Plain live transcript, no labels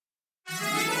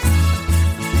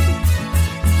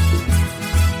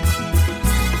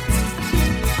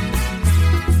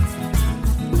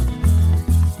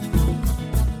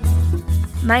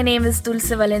My name is Dulce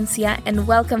Valencia, and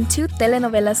welcome to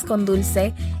Telenovelas con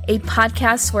Dulce, a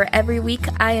podcast where every week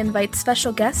I invite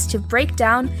special guests to break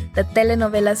down the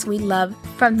telenovelas we love,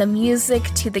 from the music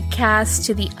to the cast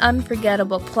to the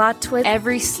unforgettable plot twist.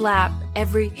 Every slap,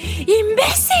 every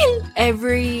imbécile,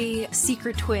 every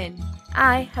secret twin.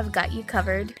 I have got you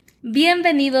covered.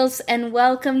 Bienvenidos and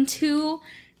welcome to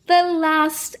the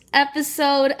last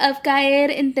episode of Caer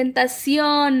en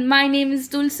Tentación. My name is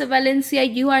Dulce Valencia.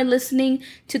 You are listening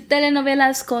to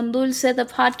Telenovelas con Dulce, the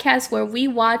podcast where we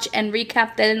watch and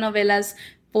recap telenovelas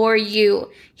for you.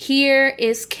 Here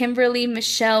is Kimberly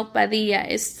Michelle Padilla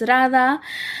Estrada.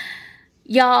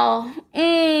 Y'all,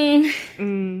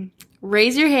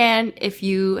 Raise your hand if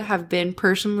you have been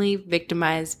personally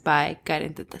victimized by Caer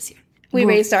en Tentación. We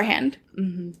raised our hand.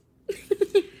 Mm-hmm.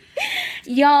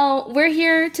 Y'all, we're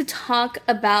here to talk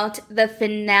about the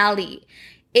finale.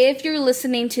 If you're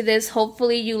listening to this,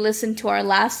 hopefully you listened to our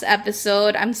last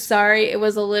episode. I'm sorry, it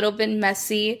was a little bit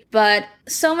messy, but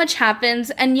so much happens.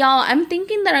 And y'all, I'm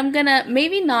thinking that I'm gonna,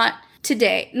 maybe not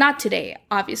today,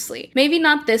 obviously. Maybe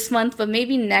not this month, but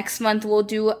maybe next month we'll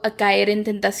do a Caer en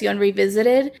Tentación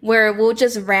Revisited, where we'll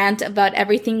just rant about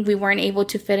everything we weren't able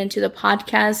to fit into the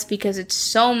podcast because it's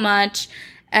so much.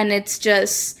 And it's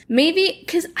just, maybe,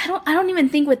 because I don't even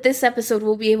think with this episode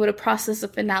we'll be able to process the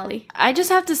finale. I just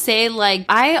have to say,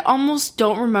 I almost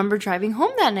don't remember driving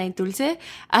home that night, Dulce.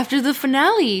 After the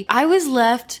finale, I was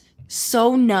left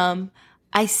so numb.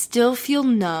 I still feel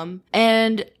numb.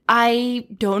 And I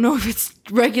don't know if it's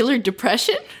regular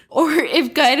depression or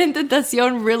if Caer en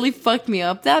Tentación really fucked me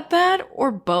up that bad,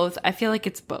 or both. I feel like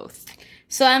it's both.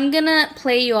 So I'm gonna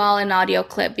play you all an audio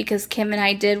clip because Kim and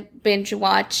I did binge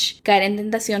watch Caer en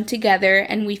Tentación together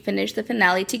and we finished the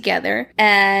finale together.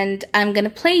 And I'm gonna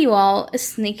play you all a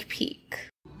sneak peek.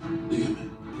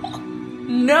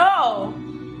 No!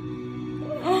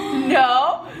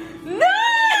 No! No!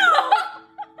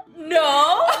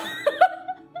 No!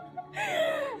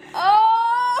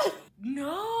 Oh!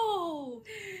 No!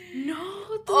 No,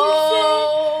 Dulce!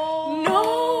 Oh!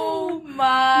 No!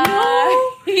 My... No!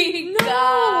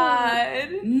 God.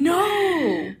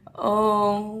 No.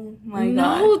 Oh my God.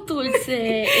 No, Dulce.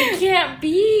 It can't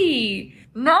be.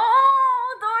 No,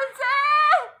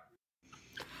 Dulce.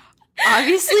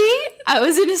 Obviously, I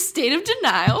was in a state of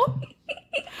denial.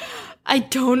 I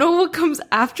don't know what comes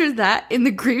after that in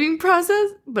the grieving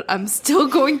process, but I'm still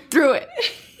going through it.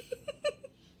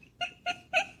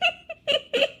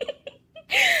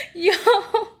 Yo.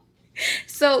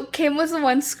 So Kim was the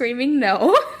one screaming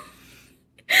no.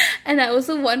 And I was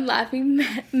the one laughing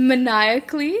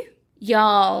maniacally.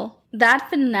 Y'all, that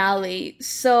finale.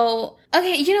 So,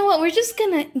 okay, you know what? We're just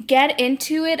gonna get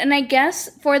into it. And I guess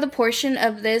for the portion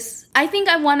of this, I think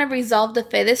I want to resolve the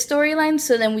Fede storyline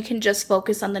so then we can just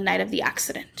focus on the night of the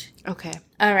accident. Okay.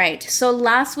 All right. So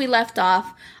last we left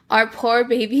off, our poor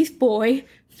baby boy,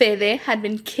 Fede, had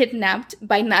been kidnapped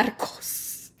by narcos.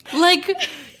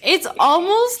 It's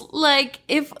almost like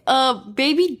if a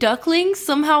baby duckling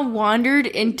somehow wandered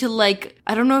into, I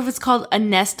don't know if it's called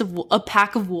a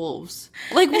pack of wolves.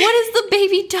 What is the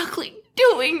baby duckling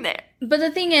doing there? But the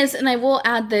thing is, and I will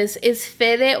add this, is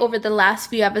Fede over the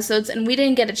last few episodes, and we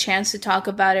didn't get a chance to talk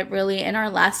about it really in our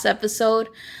last episode,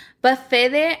 but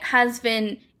Fede has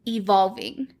been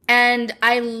evolving. And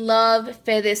I love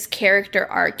Fede's character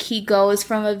arc. He goes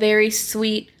from a very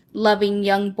sweet, loving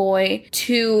young boy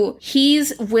to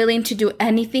he's willing to do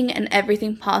anything and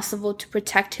everything possible to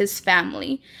protect his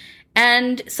family.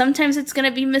 And sometimes it's going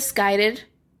to be misguided,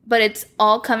 but it's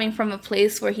all coming from a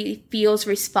place where he feels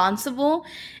responsible.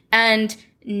 And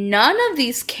none of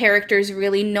these characters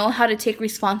really know how to take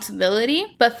responsibility,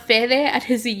 but Fede at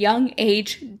his young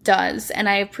age does. And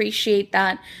I appreciate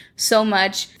that so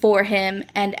much for him.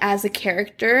 And as a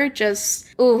character, just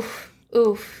oof.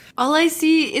 All I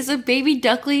see is a baby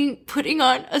duckling putting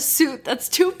on a suit that's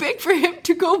too big for him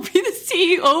to go be the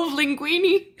CEO of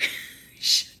Linguini.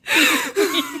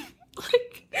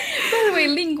 By the way,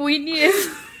 Linguini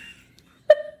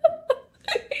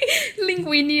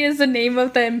is the name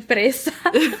of the empresa.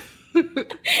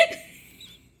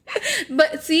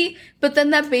 But then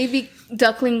that baby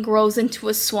duckling grows into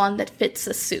a swan that fits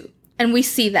a suit. And we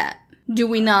see that. Do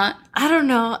we not? I don't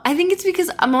know. I think it's because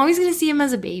I'm always going to see him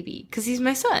as a baby because he's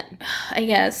my son. I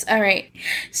guess. All right.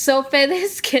 So Fede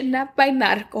is kidnapped by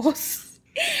narcos.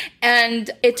 And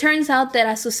it turns out that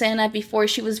Azucena, before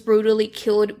she was brutally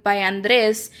killed by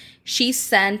Andres, she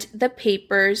sent the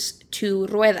papers to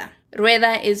Rueda.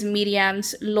 Rueda is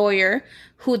Miriam's lawyer,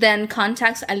 who then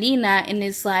contacts Alina and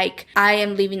is like, I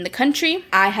am leaving the country.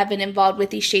 I have been involved with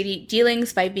these shady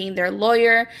dealings by being their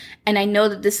lawyer, and I know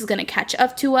that this is going to catch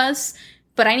up to us.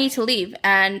 but I need to leave.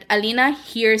 And Alina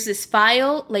hears this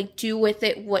file, like, do with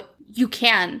it what you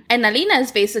can. And Alina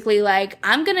is basically like,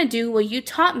 I'm gonna do what you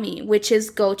taught me, which is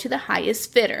go to the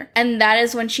highest bidder. And that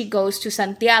is when she goes to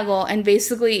Santiago, and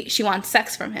basically she wants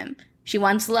sex from him. She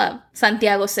wants love.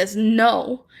 Santiago says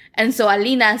no. And so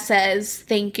Alina says,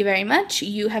 thank you very much.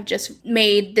 You have just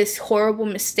made this horrible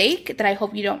mistake that I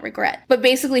hope you don't regret. But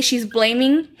basically, she's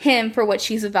blaming him for what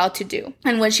she's about to do.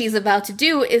 And what she's about to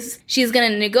do is she's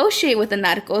going to negotiate with the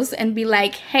narcos and be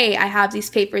like, hey, I have these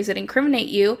papers that incriminate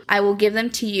you. I will give them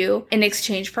to you in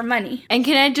exchange for money. And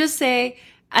can I just say,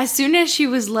 as soon as she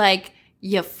was like,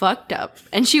 you fucked up,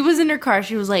 and she was in her car,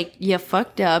 she was like, you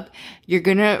fucked up. You're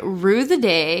going to rue the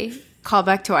day. Call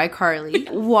back to iCarly.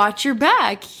 Watch your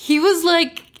back. He was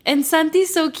like, and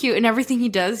Santi's so cute and everything he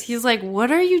does. He's like,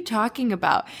 what are you talking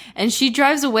about? And she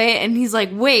drives away and he's like,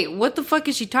 wait, what the fuck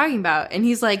is she talking about? And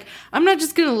he's like, I'm not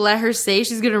just gonna let her say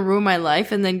she's gonna ruin my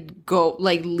life and then go,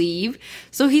 like, leave.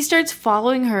 So he starts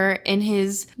following her in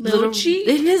his little Jeep.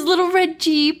 In his little red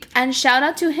Jeep. And shout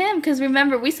out to him, because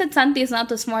remember, we said Santi is not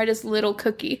the smartest little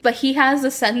cookie, but he has the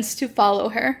sense to follow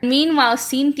her. Meanwhile,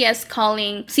 Cynthia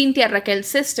Raquel's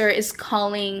sister, is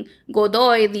calling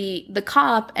Godoy, the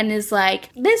cop, and is like,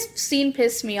 this scene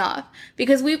pissed me off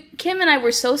because Kim and I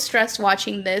were so stressed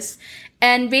watching this.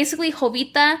 And basically,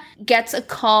 Jovita gets a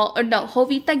call,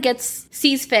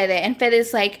 sees Fede, and Fede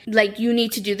is like, you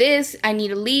need to do this, I need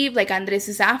to leave, like, Andres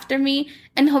is after me.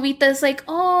 And Jovita is like,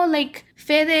 oh, like,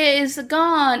 Fede is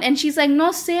gone. And she's like,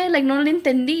 no sé, like, no lo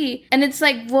entendí. And it's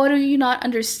like, what do you not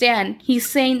understand? He's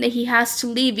saying that he has to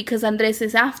leave because Andres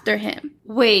is after him.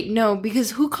 Wait, no,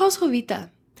 because who calls Jovita?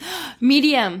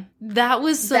 Medium. That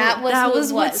was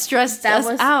what stressed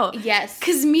us out. Yes.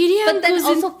 Because Medium. But then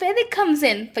also Fede comes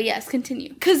in. But yes,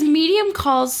 continue. Because Medium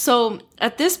calls. So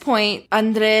at this point,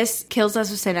 Andres kills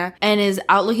Azucena and is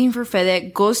out looking for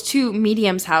Fede. Goes to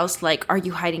Medium's house. Like, are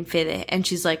you hiding Fede? And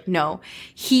she's like, no.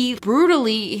 He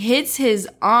brutally hits his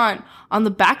aunt on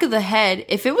the back of the head.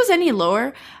 If it was any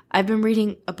lower, I've been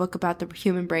reading a book about the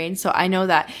human brain, so I know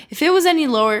that if it was any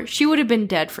lower, she would have been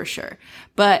dead for sure.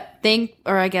 But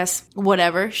I guess,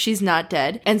 whatever, she's not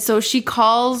dead. And so she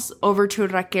calls over to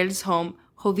Raquel's home.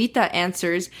 Jovita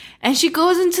answers, and she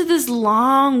goes into this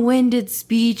long-winded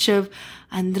speech of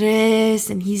Andres,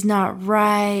 and he's not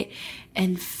right,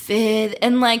 and Fid,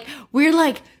 and like, we're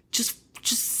like, just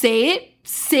say it.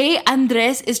 Say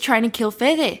Andres is trying to kill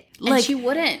Fede. Like, and she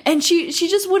wouldn't. And she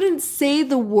just wouldn't say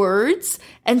the words.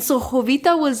 And so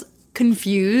Jovita was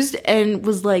confused and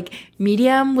was like,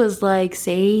 Miriam was like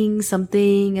saying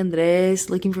something, Andres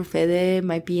looking for Fede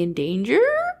might be in danger?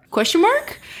 Question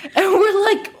mark? And we're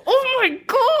like, oh my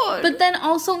god. But then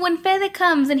also when Fede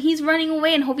comes and he's running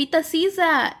away and Jovita sees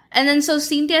that. And then so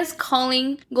Cynthia's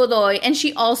calling Godoy and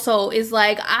she also is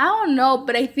like, I don't know,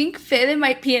 but I think Fede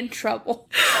might be in trouble.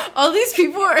 All these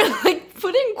people are like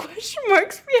putting question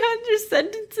marks behind their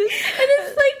sentences. And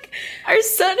it's like, our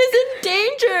son is in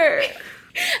danger.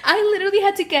 I literally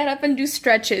had to get up and do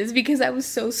stretches because I was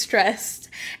so stressed.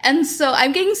 And so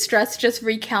I'm getting stressed just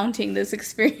recounting this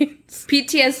experience.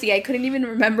 PTSD, I couldn't even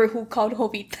remember who called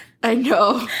Jovita. I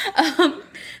know.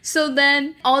 So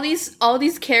then all these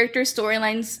character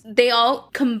storylines, they all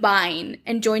combine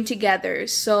and join together.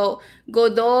 So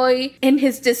Godoy, in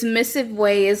his dismissive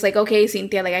way, is like, okay,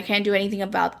 Cynthia, like, I can't do anything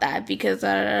about that because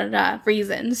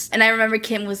reasons. And I remember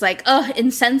Kim was like, ugh,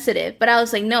 insensitive. But I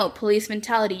was like, no, police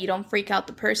mentality, you don't freak out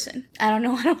the person. I don't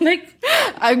know.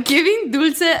 I'm giving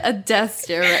Dulce a death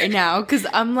stare right now because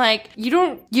I'm like, you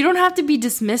don't have to be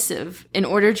dismissive in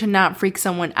order to not freak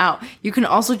someone out. You can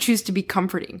also choose to be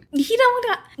comforting.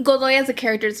 Godoy as a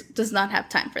character does not have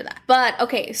time for that. But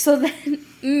okay, so then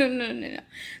no.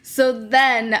 So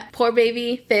then poor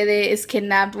baby Fede is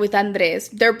kidnapped with Andres.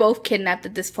 They're both kidnapped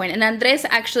at this point. And Andres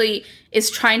actually is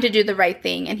trying to do the right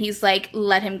thing. And he's like,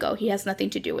 let him go. He has nothing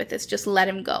to do with this. Just let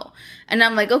him go. And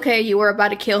I'm like, okay, you were about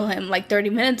to kill him like 30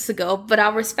 minutes ago. But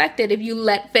I'll respect it if you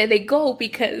let Fede go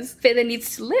because Fede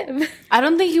needs to live. I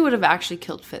don't think he would have actually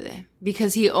killed Fede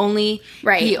because he only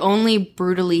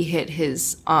brutally hit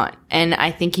his aunt. And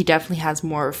I think he definitely has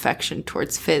more affection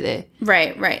towards Fede.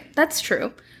 Right. That's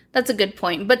true. That's a good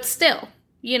point. But still,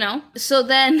 you know. So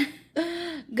then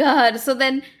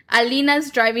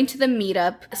Alina's driving to the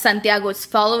meetup. Santiago is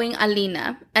following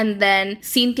Alina. And then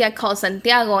Cynthia calls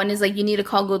Santiago and is like, you need to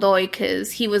call Godoy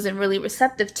because he wasn't really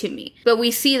receptive to me. But we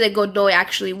see that Godoy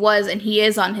actually was, and he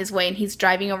is on his way, and he's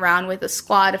driving around with a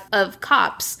squad of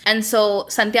cops. And so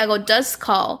Santiago does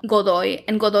call Godoy,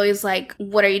 and Godoy is like,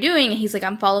 what are you doing? And he's like,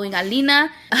 I'm following Alina.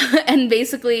 And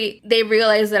basically, they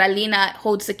realize that Alina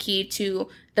holds the key to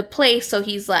the place. So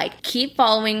he's like, keep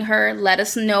following her. Let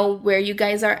us know where you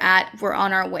guys are at. We're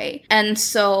on our way. And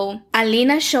so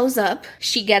Alina shows up.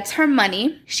 She gets her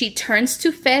money. She turns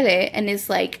to Fede and is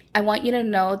like, I want you to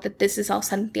know that this is all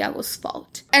Santiago's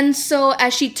fault. And so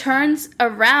as she turns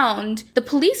around, the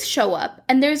police show up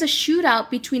and there's a shootout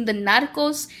between the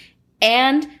narcos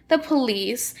and the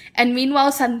police. And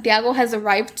meanwhile, Santiago has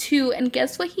arrived too. And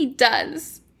guess what he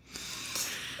does?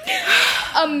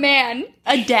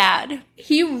 A dad.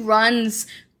 He runs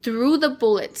through the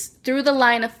bullets, through the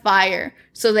line of fire,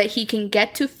 so that he can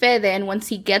get to Fede. And once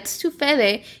he gets to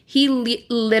Fede, he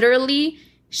literally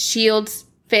shields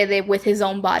Fede with his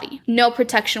own body. No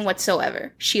protection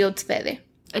whatsoever. Shields Fede.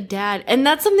 A dad. And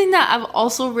that's something that I've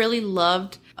also really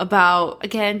loved about,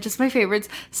 again, just my favorites,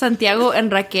 Santiago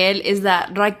and Raquel, is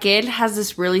that Raquel has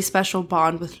this really special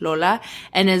bond with Lola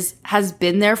and has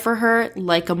been there for her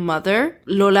like a mother.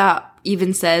 Lola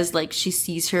even says like she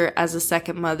sees her as a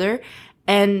second mother.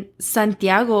 And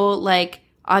Santiago, like,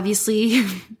 obviously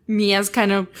Mia's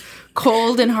kind of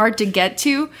cold and hard to get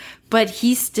to, but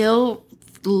he still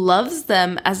loves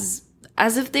them as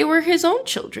if they were his own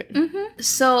children. Mm-hmm.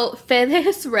 So Fede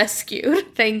is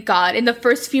rescued, thank God, in the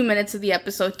first few minutes of the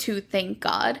episode too, thank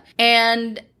God.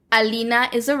 And Alina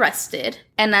is arrested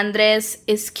and Andres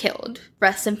is killed.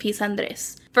 Rest in peace,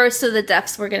 Andres. First of the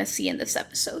deaths we're going to see in this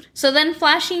episode. So then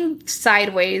flashing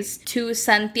sideways to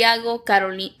Santiago,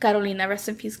 Carolina, rest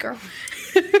in peace, girl.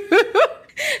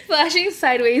 Flashing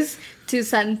sideways to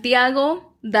Santiago,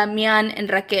 Damian, and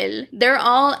Raquel. They're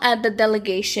all at the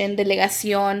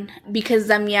delegación, because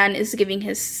Damian is giving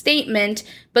his statement,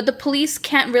 but the police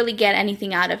can't really get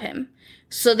anything out of him.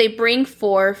 So they bring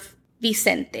forth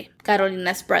Vicente,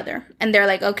 Carolina's brother. And they're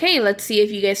like, okay, let's see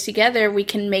if you guys together, we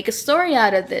can make a story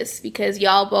out of this, because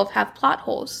y'all both have plot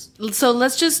holes. So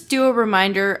let's just do a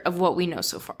reminder of what we know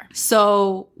so far.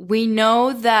 So we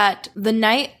know that the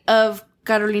night of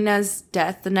Carolina's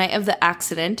death, the night of the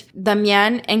accident,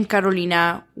 Damian and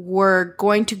Carolina were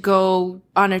going to go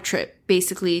on a trip,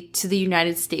 basically, to the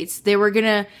United States. They were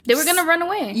gonna run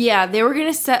away. Yeah, they were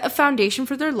gonna set a foundation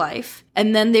for their life.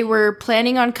 And then they were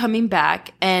planning on coming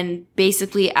back and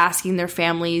basically asking their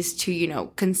families to, you know,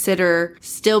 consider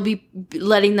still be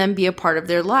letting them be a part of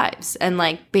their lives and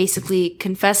like basically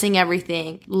confessing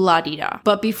everything, la-di-da.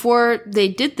 But before they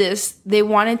did this, they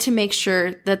wanted to make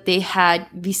sure that they had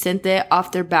Vicente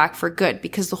off their back for good,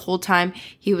 because the whole time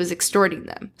he was extorting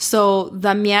them. So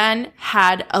Damian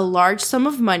had a large sum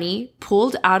of money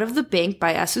pulled out of the bank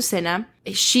by Azucena.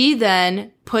 She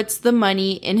then puts the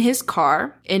money in his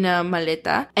car, in a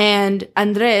maleta, and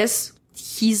Andres,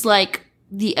 he's like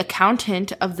the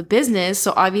accountant of the business,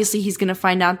 so obviously he's going to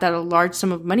find out that a large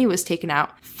sum of money was taken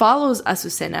out, follows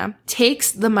Azucena,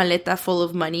 takes the maleta full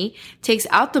of money, takes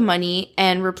out the money,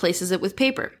 and replaces it with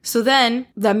paper. So then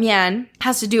Damian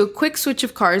has to do a quick switch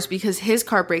of cars because his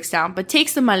car breaks down, but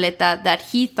takes the maleta that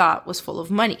he thought was full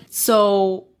of money.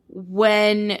 So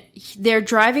when they're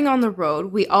driving on the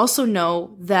road, we also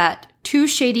know that two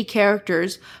shady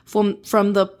characters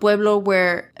from the pueblo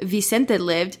where Vicente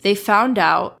lived, they found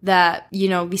out that, you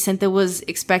know, Vicente was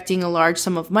expecting a large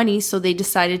sum of money, so they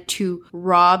decided to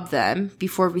rob them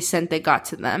before Vicente got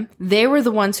to them. They were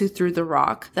the ones who threw the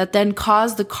rock that then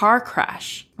caused the car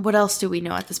crash. What else do we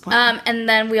know at this point? And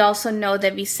then we also know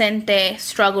that Vicente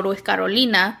struggled with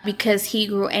Carolina because he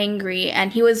grew angry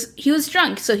and he was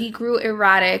drunk. So he grew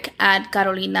erratic at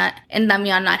Carolina and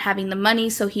Damian not having the money.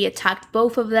 So he attacked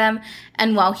both of them.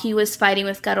 And while he was fighting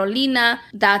with Carolina,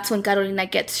 that's when Carolina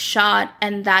gets shot.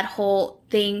 And that whole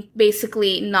thing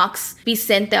basically knocks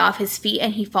Vicente off his feet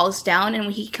and he falls down. And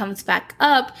when he comes back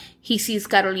up, he sees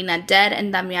Carolina dead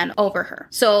and Damian over her.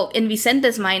 So in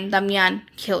Vicente's mind, Damian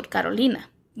killed Carolina.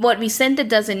 What Vicente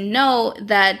doesn't know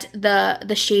that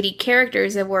the shady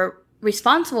characters that were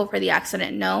responsible for the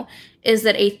accident know is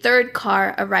that a third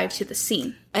car arrived to the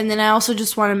scene. And then I also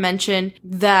just want to mention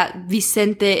that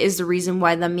Vicente is the reason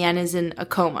why Damian is in a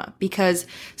coma. Because,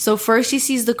 so first he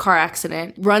sees the car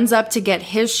accident, runs up to get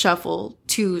his shovel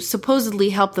to supposedly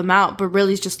help them out, but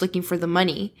really is just looking for the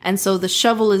money. And so the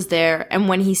shovel is there, and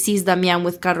when he sees Damian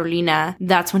with Carolina,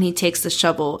 that's when he takes the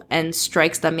shovel and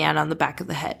strikes Damian on the back of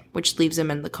the head, which leaves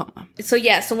him in the coma. So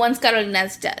once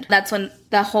Carolina's dead, that's when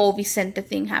the whole Vicente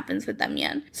thing happens with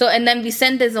Damian. So, and then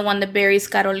Vicente is the one that buries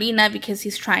Carolina because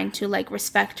he's trying to like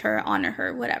respect her, honor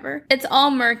her, whatever. It's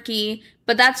all murky,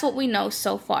 but that's what we know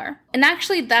so far. And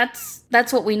actually that's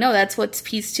what we know. That's what's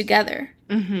pieced together.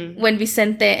 Mm-hmm. When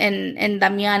Vicente and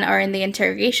Damian are in the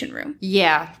interrogation room.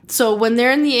 Yeah. So when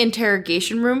they're in the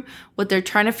interrogation room, what they're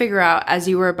trying to figure out, as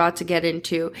you were about to get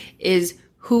into, is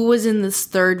who was in this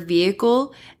third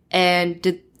vehicle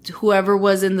and whoever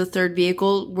was in the third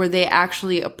vehicle, were they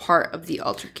actually a part of the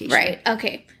altercation? Right.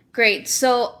 Okay. Great.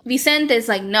 So Vicente is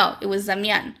like, no, it was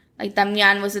Damian. Like,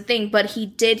 Damian was a thing, but he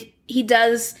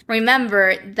does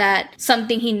remember that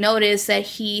something he noticed that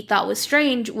he thought was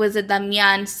strange was that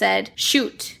Damian said,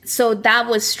 shoot. So that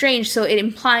was strange. So it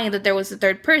implying that there was a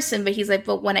third person, but he's like,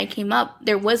 but when I came up,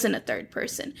 there wasn't a third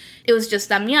person. It was just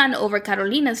Damian over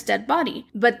Carolina's dead body.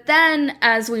 But then,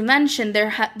 as we mentioned,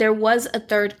 there was a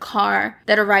third car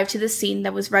that arrived to the scene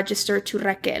that was registered to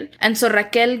Raquel. And so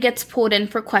Raquel gets pulled in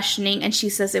for questioning, and she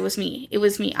says, it was me. It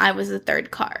was me. I was the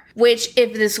third car. Which,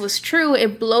 if this was true,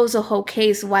 it blows the whole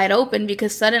case wide open,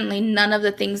 because suddenly none of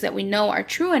the things that we know are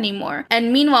true anymore.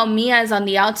 And meanwhile, Mia is on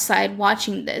the outside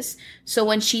watching this. So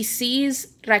when she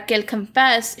sees Raquel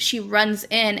confess, she runs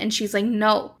in and she's like,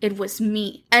 no, it was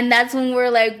me. And that's when we're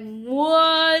like,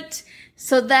 what?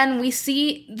 So then we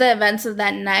see the events of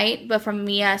that night, but from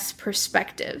Mia's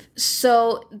perspective.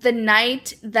 So the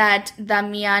night that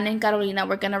Damian and Carolina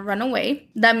were going to run away,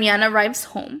 Damian arrives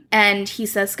home and he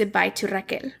says goodbye to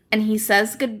Raquel. And he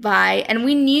says goodbye. And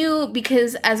we knew,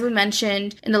 because as we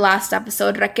mentioned in the last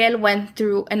episode, Raquel went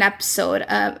through an episode,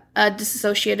 a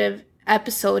dissociative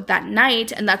episode that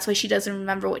night, and that's why she doesn't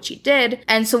remember what she did.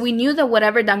 And so we knew that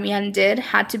whatever Damian did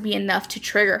had to be enough to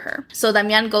trigger her. So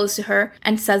Damian goes to her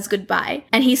and says goodbye.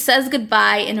 And he says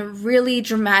goodbye in a really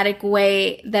dramatic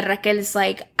way that Raquel is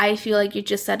like, I feel like you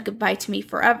just said goodbye to me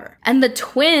forever. And the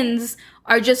twins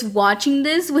are just watching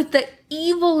this with the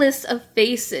evilest of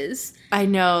faces. I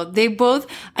know.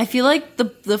 I feel like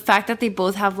the fact that they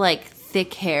both have like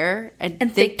thick hair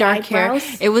and thick dark eyebrows.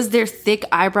 Hair. It was their thick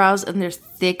eyebrows and their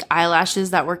thick eyelashes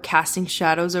that were casting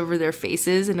shadows over their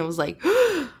faces, and it was like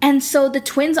And so the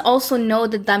twins also know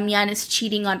that Damian is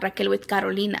cheating on Raquel with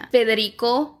Carolina.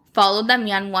 Federico followed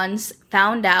Damian once,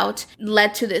 found out,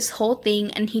 led to this whole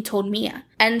thing, and he told Mia.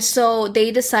 And so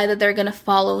they decide that they're going to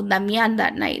follow Damian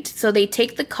that night. So they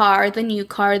take the car, the new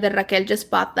car that Raquel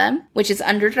just bought them, which is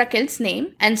under Raquel's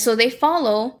name. And so they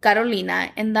follow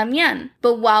Carolina and Damian.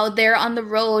 But while they're on the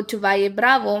road to Valle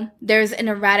Bravo, there's an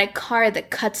erratic car that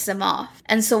cuts them off.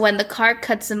 And so when the car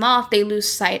cuts them off, they lose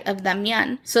sight of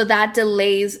Damian. So that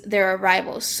delays their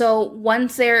arrival. So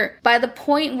once by the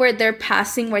point where they're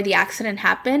passing where the accident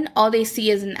happened, all they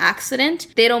see is an accident.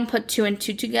 They don't put two and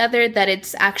two together that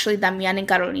it's actually Damian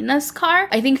and Carolina's car.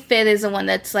 I think Fed is the one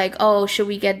that's like, oh, should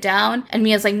we get down? And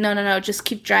Mia's like, no, just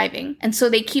keep driving. And so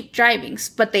they keep driving,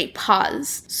 but they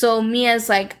pause. So Mia's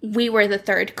like, we were the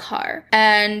third car.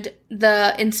 And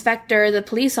the inspector, the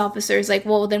police officer, is like,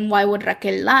 well, then why would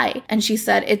Raquel lie? And she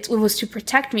said it was to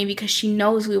protect me because she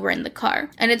knows we were in the car.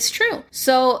 And it's true.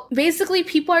 So basically,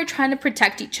 people are trying to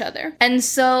protect each other. And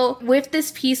so with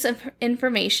this piece of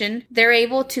information, they're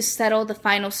able to settle the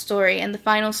final story. And the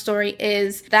final story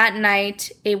is that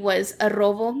night, it was a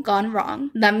robo gone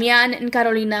wrong. Damian and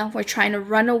Carolina were trying to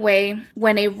run away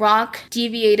when a rock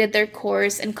deviated their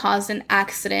course and caused an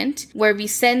accident where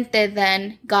Vicente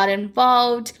then got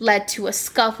involved, led to a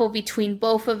scuffle between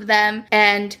both of them,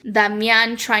 and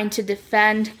Damian, trying to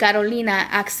defend Carolina,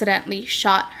 accidentally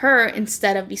shot her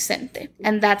instead of Vicente.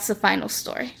 And that's the final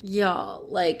story. Y'all,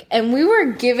 and we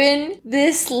were given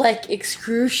this,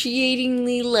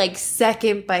 excruciatingly,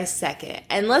 second by second.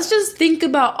 And let's just think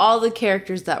about all the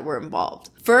characters that were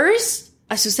involved. First,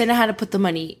 Azucena had to put the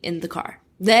money in the car.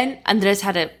 Then Andres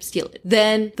had to steal it.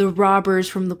 Then the robbers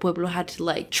from the pueblo had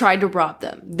to try to rob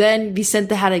them. Then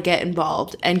Vicente had to get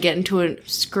involved and get into a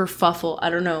skerfuffle. I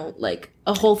don't know,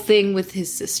 a whole thing with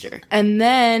his sister. And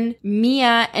then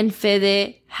Mia and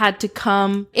Fede had to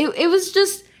come.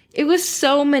 It was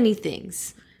so many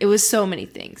things. It was so many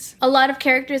things. A lot of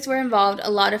characters were involved. A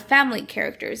lot of family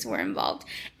characters were involved.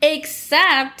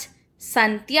 Except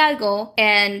Santiago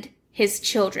and his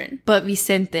children. But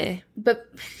Vicente. But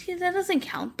that doesn't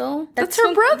count, though. That's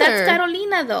her brother. That's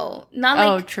Carolina, though.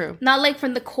 Not true. Not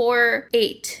from the core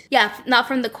 8. Yeah, not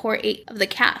from the core 8 of the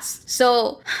cast.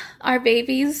 So, our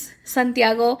babies,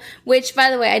 Santiago, which,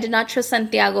 by the way, I did not trust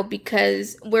Santiago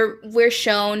because we're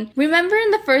shown. Remember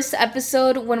in the first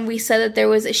episode when we said that there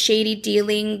was a shady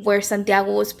dealing where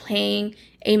Santiago was playing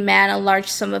a man a large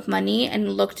sum of money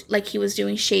and looked like he was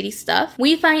doing shady stuff?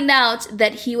 We find out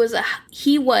that he was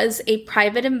a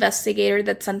private investigator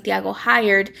that Santiago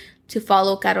hired to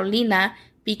follow Carolina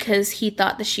because he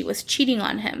thought that she was cheating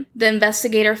on him. The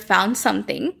investigator found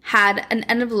something, had an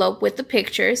envelope with the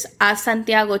pictures, asked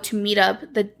Santiago to meet up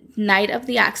the night of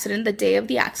the accident, the day of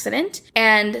the accident,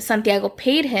 and Santiago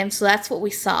paid him, so that's what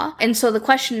we saw. And so the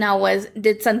question now was,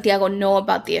 did Santiago know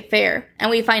about the affair?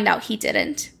 And we find out he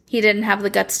didn't. he didn't have the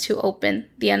guts to open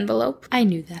the envelope. I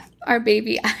knew that. Our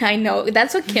baby. I know.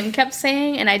 That's what Kim kept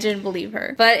saying, and I didn't believe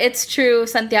her. But it's true.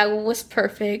 Santiago was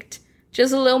perfect.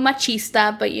 Just a little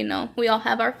machista, but you know, we all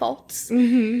have our faults.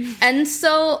 Mm-hmm. And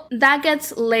so that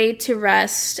gets laid to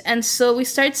rest. And so we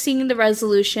start seeing the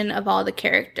resolution of all the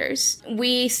characters.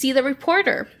 We see the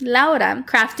reporter, Laura,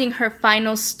 crafting her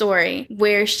final story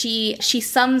where she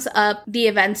sums up the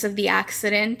events of the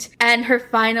accident. And her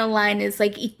final line is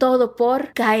like, y todo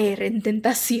por caer en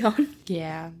tentación.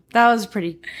 Yeah, that was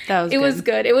good. It was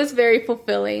good. It was very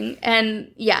fulfilling.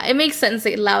 And yeah, it makes sense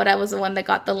that Laura was the one that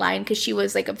got the line because she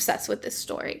was like obsessed with this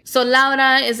story. So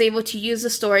Laura is able to use the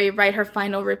story, write her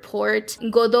final report.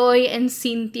 Godoy and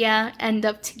Cynthia end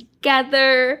up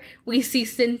together. We see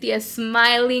Cynthia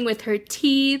smiling with her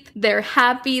teeth. They're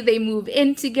happy. They move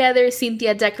in together.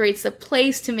 Cynthia decorates the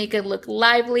place to make it look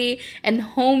lively and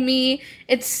homey.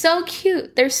 It's so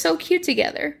cute. They're so cute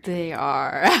together. They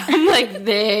are. I'm like,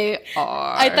 they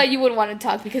are. I thought you would want to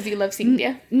talk because you love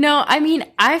Cynthia. No, I mean,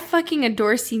 I fucking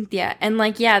adore Cynthia. And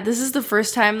like, yeah, this is the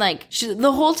first time, like,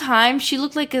 the whole time, she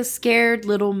looked like a scared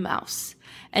little mouse.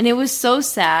 And it was so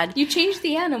sad. You changed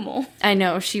the animal. I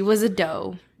know, she was a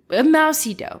doe. A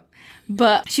mousy doe.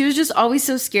 But she was just always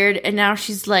so scared, and now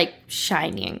she's like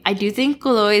shining. I do think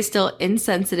Godoy is still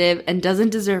insensitive and doesn't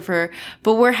deserve her,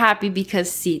 but we're happy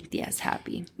because Cynthia's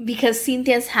happy. Because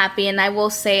Cynthia's happy, and I will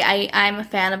say I'm a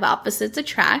fan of opposites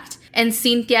attract. And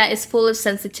Cynthia is full of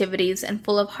sensitivities and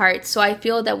full of heart, so I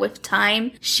feel that with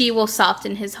time, she will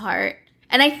soften his heart.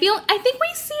 And I think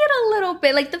we see it a little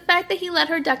bit, like the fact that he let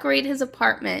her decorate his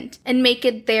apartment and make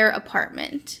it their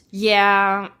apartment.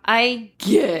 Yeah, I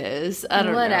guess. I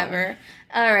don't know. Whatever.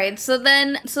 All right. So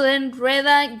then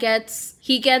Rueda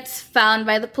gets found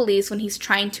by the police when he's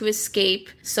trying to escape.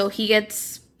 So he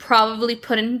gets probably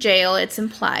put in jail. It's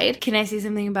implied. Can I say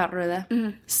something about Rueda?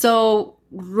 Mm-hmm. So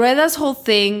Rueda's whole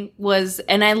thing was,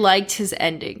 and I liked his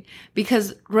ending,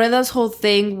 because Rueda's whole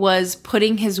thing was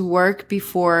putting his work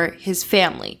before his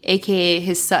family, aka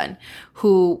his son,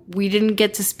 who we didn't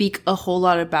get to speak a whole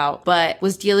lot about, but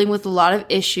was dealing with a lot of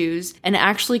issues and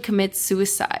actually commits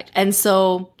suicide. And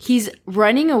so he's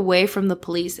running away from the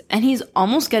police, and he's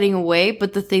almost getting away,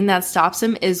 but the thing that stops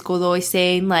him is Godoy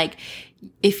saying, like,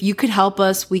 if you could help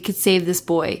us, we could save this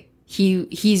boy.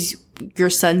 He's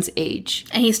your son's age.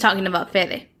 And he's talking about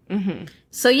Fede. Mm-hmm.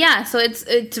 So yeah, so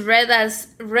it's Rueda's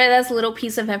little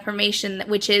piece of information,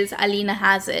 which is Alina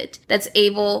has it. That's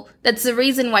the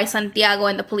reason why Santiago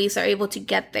and the police are able to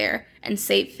get there and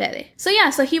save Fede. So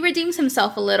yeah, so he redeems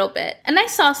himself a little bit. And I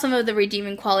saw some of the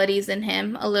redeeming qualities in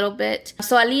him a little bit.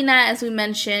 So Alina, as we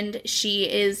mentioned, she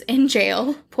is in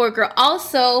jail. Poor girl.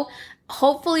 Also,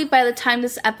 hopefully by the time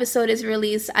this episode is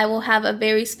released, I will have a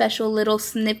very special little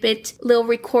snippet, little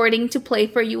recording to play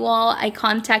for you all. I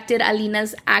contacted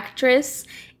Alina's actress,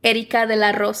 Erika de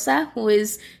la Rosa, who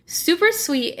is super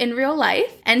sweet in real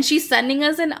life. And she's sending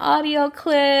us an audio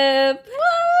clip.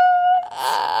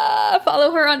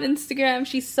 Follow her on Instagram.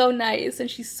 She's so nice and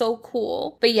she's so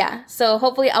cool. But yeah, so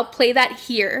hopefully I'll play that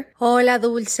here. Hola,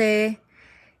 Dulce.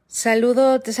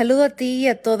 Te saludo a ti y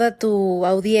a toda tu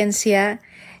audiencia.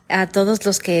 A todos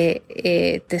los que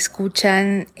te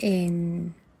escuchan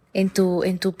en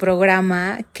tu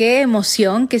programa. Qué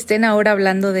emoción que estén ahora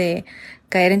hablando de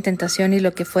Caer en Tentación y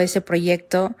lo que fue ese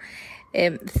proyecto.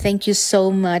 Thank you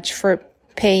so much for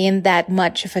paying that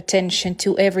much of attention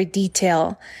to every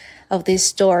detail of this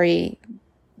story.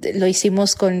 Lo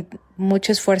hicimos con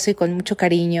mucho esfuerzo y con mucho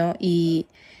cariño, y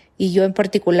yo en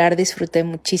particular disfruté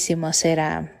muchísimo hacer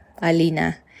a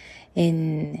Alina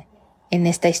en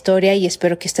esta historia, y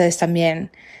espero que ustedes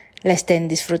también la estén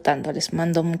disfrutando. Les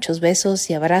mando muchos besos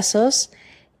y abrazos,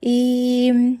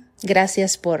 y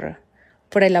gracias por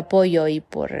el apoyo y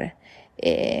por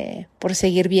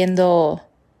seguir viendo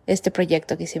este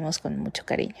proyecto que hicimos con mucho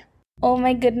cariño. Oh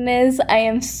my goodness, I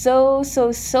am so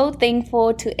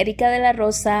thankful to Erika de la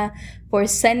Rosa for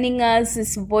sending us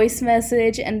this voice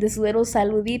message and this little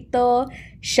saludito.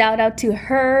 Shout out to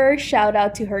her. Shout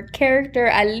out to her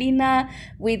character, Alina.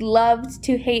 We loved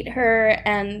to hate her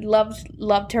and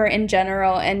loved her in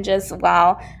general. And just,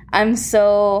 wow, I'm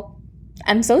so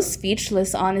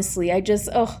speechless, honestly.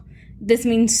 This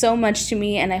means so much to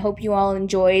me, and I hope you all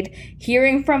enjoyed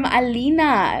hearing from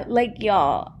Alina. Like,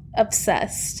 y'all,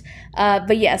 obsessed.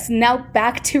 But yes, now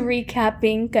back to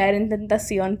recapping Caer en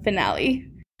Tentación finale.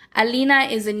 Alina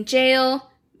is in jail.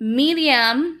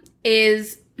 Miriam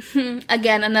is,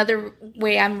 again, another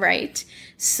way I'm right.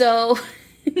 So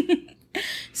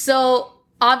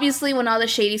obviously when all the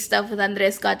shady stuff with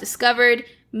Andres got discovered,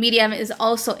 Miriam is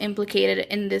also implicated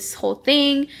in this whole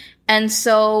thing. And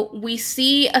so we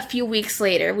see a few weeks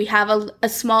later, we have a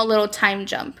small little time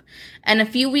jump. And a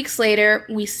few weeks later,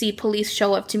 we see police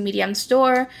show up to Miriam's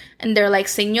door, and they're like,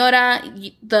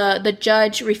 Señora, the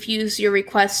judge refused your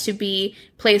request to be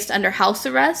placed under house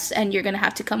arrest, and you're gonna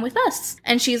have to come with us.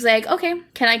 And she's like, okay,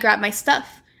 can I grab my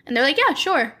stuff? And they're like, yeah,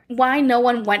 sure. Why no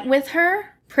one went with her?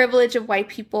 Privilege of white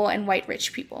people and white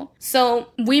rich people. So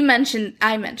I mentioned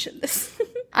this.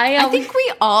 I think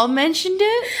we all mentioned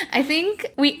it. I think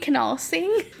we can all sing.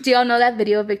 Do y'all know that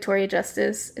video of Victoria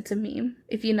Justice? It's a meme.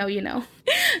 If you know, you know.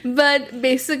 But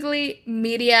basically,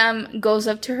 Miriam goes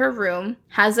up to her room,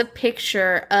 has a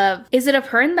picture of, is it of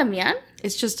her and Damian?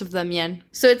 It's just of Damian.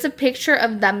 So it's a picture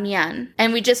of Damian,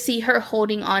 and we just see her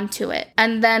holding on to it.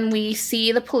 And then we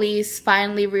see the police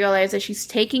finally realize that she's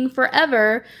taking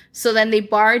forever. So then they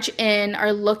barge in,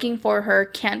 are looking for her,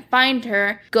 can't find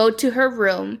her, go to her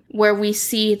room, where we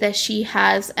see that she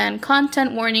has an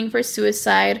content warning for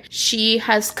suicide. She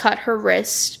has cut her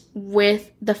wrist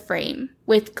with the frame,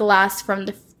 with glass from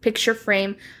the picture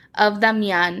frame of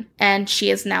Damian, and she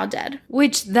is now dead.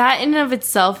 Which, that in and of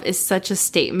itself is such a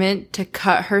statement, to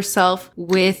cut herself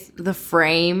with the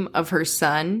frame of her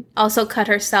son. Also cut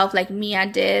herself like Mia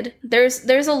did.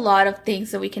 There's a lot of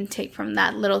things that we can take from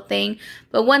that little thing.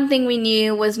 But one thing we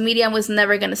knew was Miriam was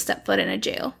never going to step foot in a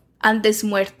jail. Antes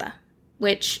muerta.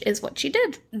 Which is what she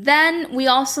did. Then we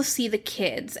also see the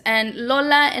kids. And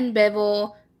Lola and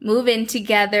Bebo move in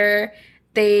together.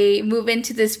 They move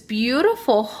into this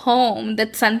beautiful home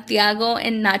that Santiago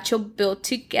and Nacho built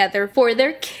together for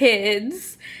their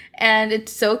kids. And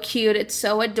it's so cute. It's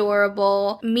so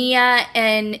adorable. Mia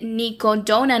and Nico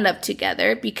don't end up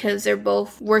together because they're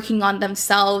both working on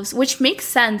themselves, which makes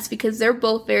sense because they're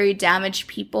both very damaged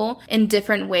people in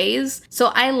different ways. So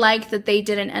I like that they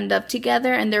didn't end up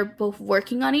together and they're both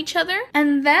working on each other.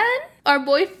 And then our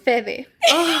boy Fede.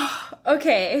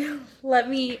 Okay,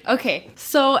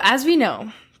 so as we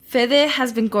know, Fede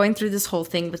has been going through this whole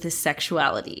thing with his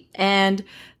sexuality, and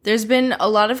there's been a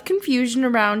lot of confusion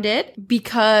around it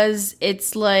because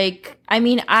it's like, I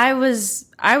mean, I was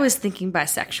thinking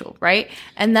bisexual, right?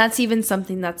 And that's even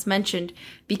something that's mentioned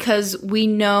because we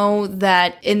know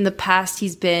that in the past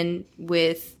he's been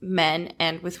with men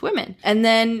and with women. And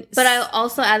then... But I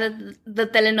also added the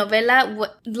telenovela,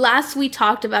 last we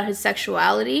talked about his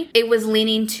sexuality, it was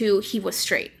leaning to he was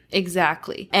straight.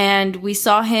 Exactly. And we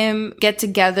saw him get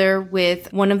together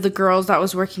with one of the girls that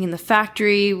was working in the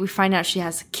factory. We find out she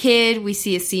has a kid. We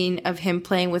see a scene of him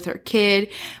playing with her kid.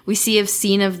 We see a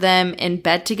scene of them in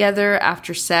bed together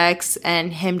after sex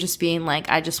and him just being like,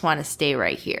 I just want to stay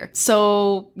right here.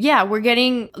 So yeah, we're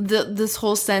getting this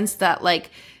whole sense that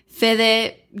like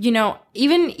Fede, you know,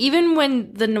 even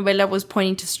when the novela was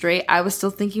pointing to straight, I was still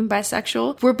thinking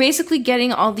bisexual. We're basically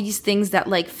getting all these things that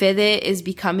like Fede is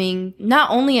becoming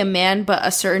not only a man, but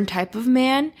a certain type of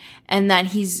man, and that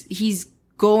he's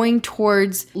going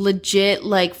towards legit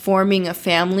like forming a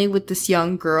family with this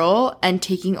young girl and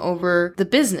taking over the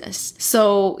business.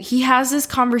 So he has this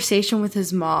conversation with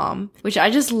his mom, which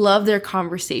I just love their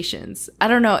conversations. I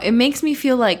don't know. It makes me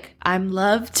feel like I'm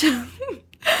loved.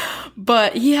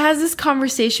 But he has this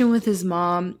conversation with his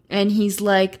mom and he's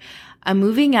like, I'm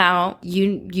moving out.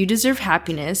 You deserve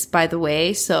happiness, by the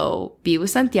way. So be with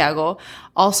Santiago.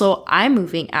 Also, I'm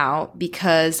moving out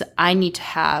because I need to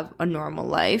have a normal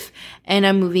life and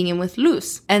I'm moving in with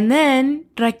Luz. And then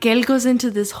Raquel goes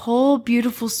into this whole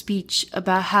beautiful speech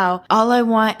about how all I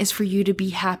want is for you to be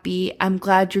happy. I'm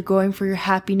glad you're going for your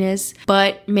happiness,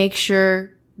 but make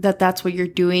sure that that's what you're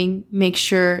doing. Make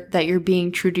sure that you're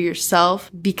being true to yourself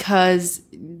because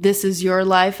this is your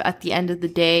life at the end of the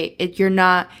day.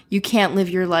 You can't live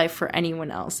your life for anyone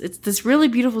else. It's this really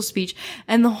beautiful speech.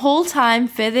 And the whole time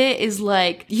Fede is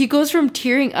like, he goes from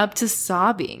tearing up to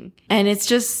sobbing and it's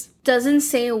just doesn't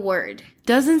say a word.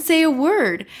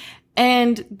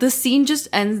 And the scene just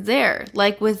ends there.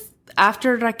 Like with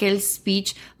after Raquel's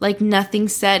speech, like nothing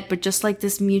said, but just like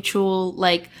this mutual,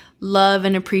 like, love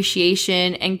and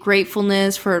appreciation and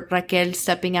gratefulness for Raquel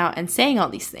stepping out and saying all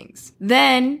these things.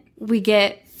 Then we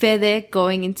get Fede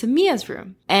going into Mia's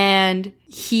room and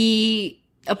he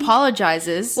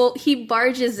apologizes. Well, he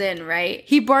barges in, right?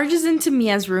 He barges into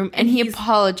Mia's room and he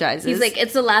apologizes. He's like,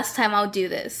 it's the last time I'll do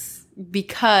this.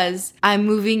 Because I'm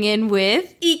moving in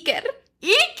with Iker.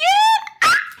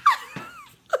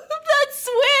 That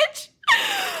switch!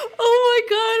 Oh my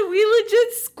god, we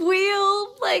legit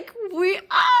squealed. Like,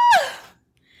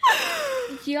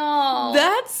 Yo.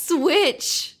 That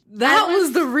switch. That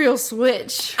was the real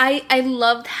switch. I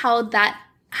loved how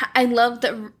I love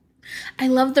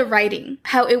the writing,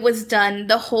 how it was done.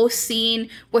 The whole scene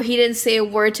where he didn't say a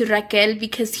word to Raquel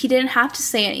because he didn't have to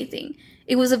say anything.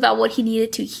 It was about what he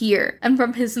needed to hear. And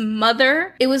from his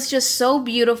mother, it was just so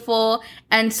beautiful.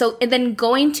 And then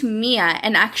going to Mia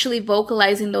and actually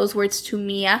vocalizing those words to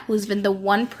Mia, who's been the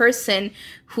one person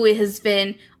who has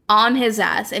been on his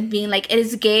ass and being like, it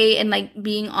is gay, and like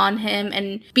being on him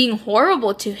and being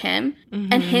horrible to him,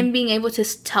 and him being able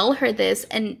to tell her this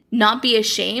and not be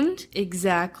ashamed.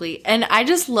 Exactly. And I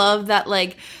just love that,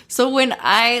 like, so when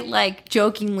I, like,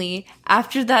 jokingly,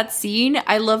 after that scene,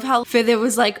 I love how Fede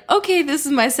was like, okay, this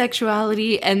is my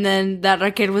sexuality, and then that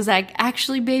Raquel was like,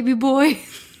 actually, baby boy.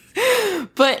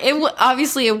 But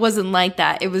obviously it wasn't like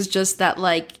that. It was just that,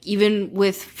 like, even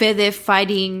with Fede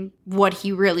fighting what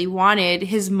he really wanted,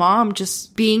 his mom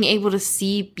just being able to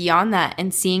see beyond that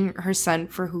and seeing her son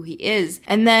for who he is.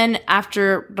 And then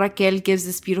after Raquel gives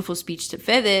this beautiful speech to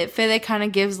Fede kind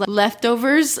of gives, like,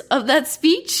 leftovers of that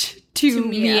speech to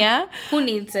Mia. Who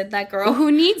needs it? That girl.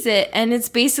 Who needs it? And it's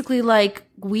basically like,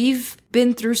 we've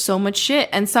been through so much shit.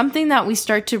 And something that we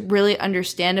start to really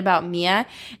understand about Mia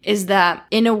is that,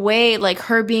 in a way, like,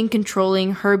 her being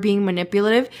controlling, her being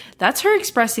manipulative, that's her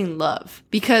expressing love.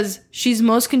 Because she's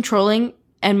most controlling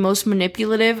and most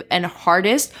manipulative and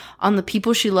hardest on the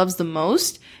people she loves the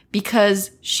most,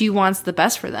 because she wants the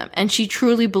best for them. And she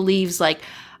truly believes, like,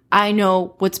 I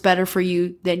know what's better for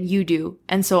you than you do.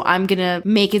 And so I'm going to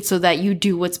make it so that you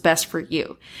do what's best for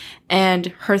you. And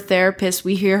her therapist,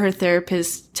 we hear her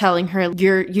therapist telling her,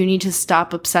 you need to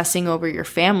stop obsessing over your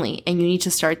family and you need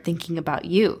to start thinking about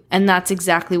you. And that's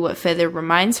exactly what Fede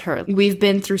reminds her. We've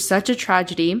been through such a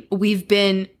tragedy. We've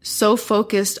been so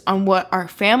focused on what our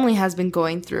family has been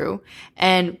going through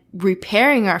and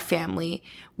repairing our family.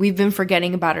 We've been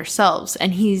forgetting about ourselves.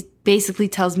 And he basically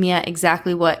tells Mia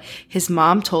exactly what his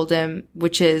mom told him,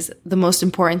 which is, the most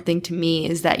important thing to me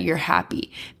is that you're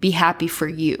happy. Be happy for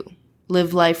you.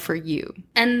 Live life for you.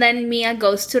 And then Mia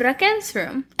goes to Raquel's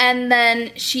room. And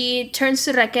then she turns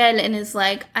to Raquel and is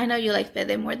like, I know you like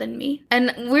Fede more than me.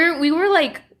 And we were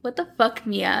like, what the fuck,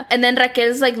 Mia? And then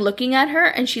Raquel's like looking at her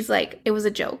and she's like, it was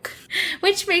a joke.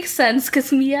 Which makes sense,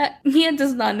 because Mia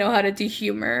does not know how to do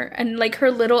humor. And like,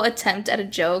 her little attempt at a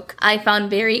joke, I found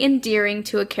very endearing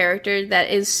to a character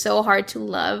that is so hard to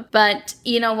love. But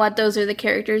you know what? Those are the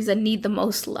characters that need the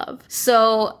most love.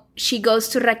 So she goes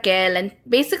to Raquel and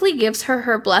basically gives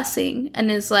her blessing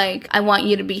and is like, I want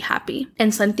you to be happy.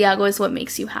 And Santiago is what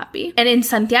makes you happy. And in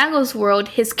Santiago's world,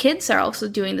 his kids are also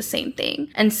doing the same thing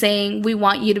and saying, we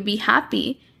want you to be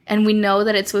happy. And we know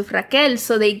that it's with Raquel,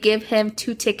 so they give him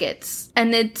 2 tickets.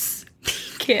 And it's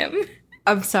Kim.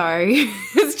 I'm sorry.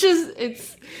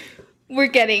 We're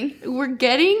getting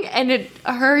and it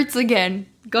hurts again.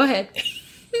 Go ahead.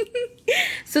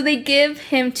 So they give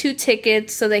him 2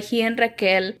 tickets so that he and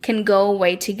Raquel can go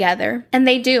away together. And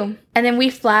they do. And then we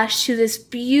flash to this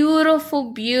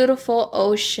beautiful, beautiful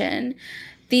ocean.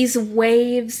 These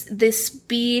waves, this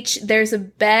beach, there's a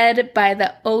bed by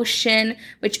the ocean,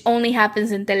 which only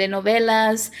happens in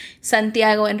telenovelas.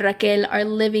 Santiago and Raquel are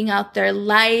living out their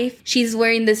life. She's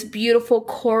wearing this beautiful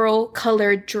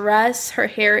coral-colored dress. Her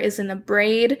hair is in a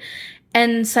braid.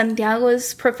 And Santiago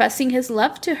is professing his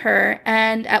love to her.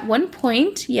 And at one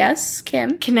point, yes,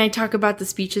 Kim? Can I talk about the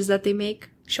speeches that they make?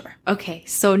 Sure. Okay,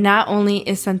 so not only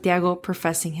is Santiago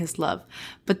professing his love,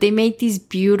 but they make these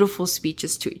beautiful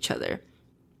speeches to each other.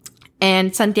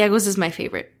 And Santiago's is my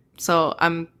favorite. So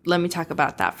let me talk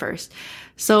about that first.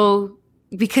 So,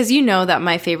 because you know that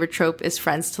my favorite trope is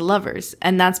friends to lovers.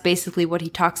 And that's basically what he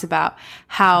talks about.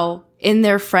 How in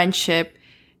their friendship,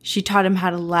 she taught him how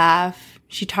to laugh.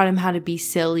 She taught him how to be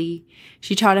silly.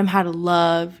 She taught him how to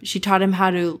love. She taught him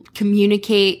how to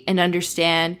communicate and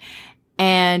understand.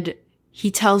 And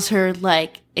he tells her,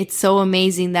 like, it's so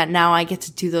amazing that now I get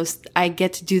to do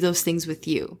those things with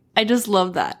you. I just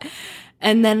love that.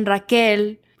 And then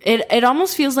Raquel, it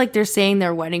almost feels like they're saying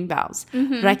their wedding vows.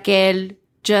 Mm-hmm. Raquel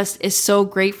just is so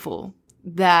grateful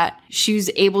that she was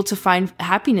able to find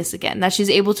happiness again, that she's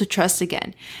able to trust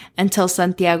again, and tells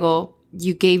Santiago,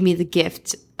 you gave me the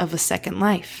gift of a second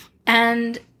life.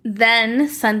 And then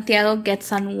Santiago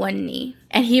gets on one knee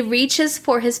and he reaches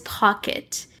for his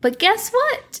pocket. But guess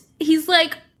what? He's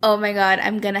like, oh my God,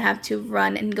 I'm gonna have to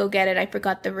run and go get it. I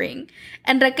forgot the ring.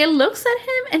 And Raquel looks at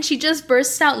him and she just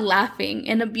bursts out laughing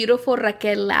in a beautiful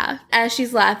Raquel laugh. As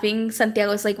she's laughing,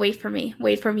 Santiago's like, wait for me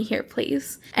here,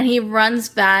 please. And he runs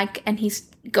back and he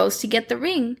goes to get the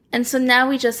ring. And so now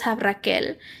we just have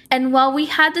Raquel. And while we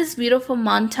had this beautiful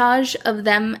montage of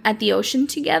them at the ocean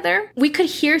together, we could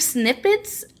hear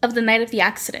snippets of the night of the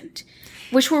accident,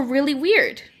 which were really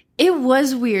weird. It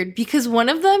was weird because one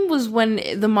of them was when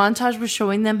the montage was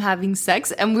showing them having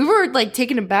sex and we were like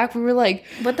taken aback. We were like,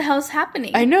 what the hell is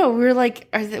happening? I know. We were like,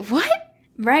 what?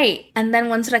 Right. And then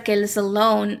once Raquel is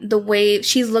alone, the wave,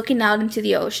 she's looking out into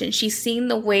the ocean. She's seeing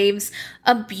the waves.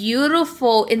 A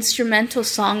beautiful instrumental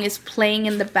song is playing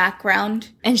in the background.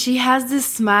 And she has this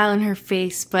smile in her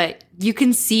face, but you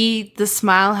can see the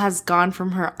smile has gone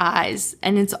from her eyes.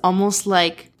 And it's almost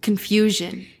like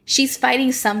confusion. She's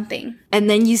fighting something. And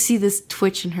then you see this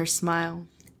twitch in her smile.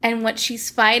 And what she's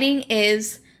fighting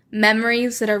is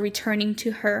memories that are returning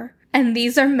to her. And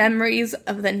these are memories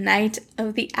of the night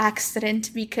of the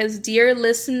accident because, dear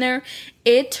listener,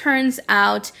 it turns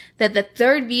out that the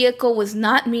third vehicle was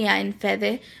not Mia and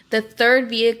Fede. The third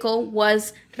vehicle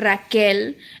was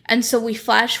Raquel. And so we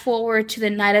flash forward to the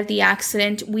night of the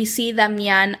accident. We see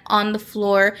Damian on the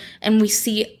floor and we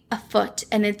see a foot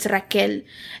and it's Raquel.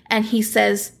 And he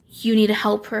says, you need to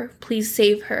help her. Please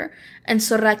save her. And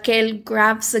so Raquel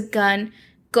grabs a gun,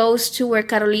 goes to where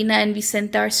Carolina and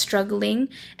Vicente are struggling,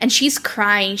 and she's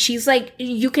crying. She's like,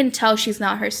 you can tell she's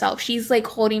not herself. She's like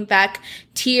holding back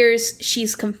tears.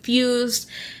 She's confused.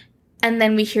 And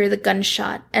then we hear the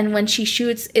gunshot. And when she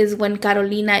shoots is when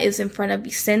Carolina is in front of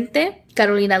Vicente.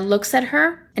 Carolina looks at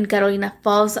her, and Carolina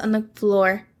falls on the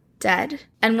floor dead.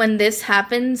 And when this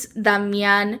happens,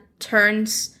 Damian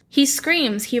turns. He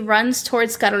screams. He runs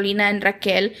towards Carolina and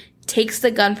Raquel, takes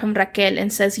the gun from Raquel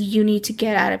and says, you need to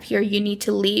get out of here. You need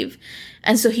to leave.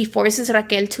 And so he forces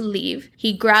Raquel to leave.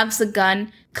 He grabs the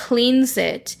gun, cleans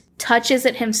it, touches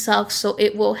it himself so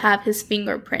it will have his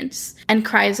fingerprints, and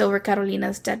cries over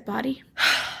Carolina's dead body.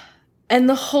 And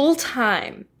the whole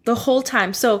time,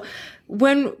 so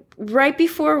right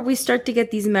before we start to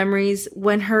get these memories,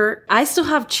 I still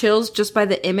have chills just by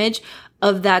the image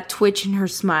of that twitch in her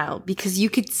smile, because you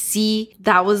could see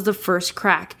that was the first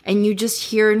crack, and you just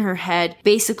hear in her head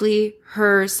basically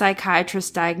her psychiatrist's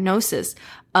diagnosis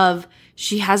of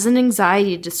she has an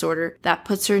anxiety disorder that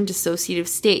puts her in dissociative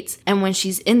states, and when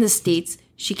she's in the states,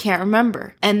 she can't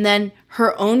remember. And then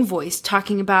her own voice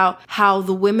talking about how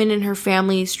the women in her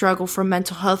family struggle from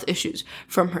mental health issues,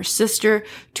 from her sister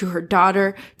to her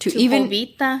daughter to even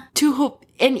Jovita.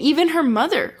 And even her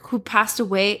mother, who passed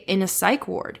away in a psych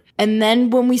ward. And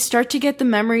then when we start to get the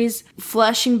memories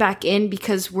flashing back in,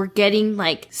 because we're getting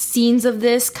like scenes of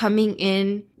this coming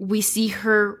in, we see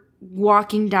her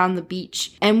walking down the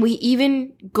beach. And we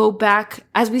even go back,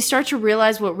 as we start to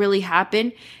realize what really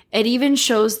happened, it even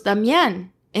shows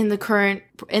Damian in the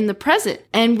present.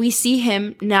 And we see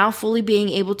him now fully being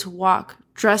able to walk,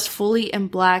 dressed fully in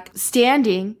black,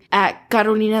 standing at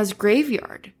Carolina's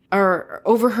graveyard, or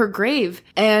over her grave.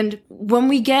 And when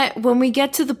we get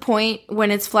to the point when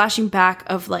it's flashing back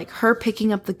of like her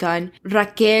picking up the gun,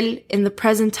 Raquel in the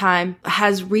present time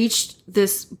has reached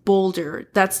this boulder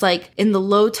that's like in the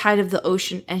low tide of the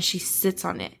ocean, and she sits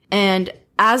on it. And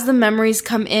as the memories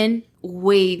come in,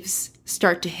 waves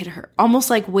start to hit her, almost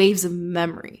like waves of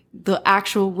memory. The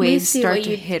actual waves start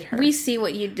to hit her. We see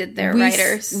what you did there,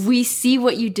 writers. We see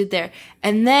what you did there.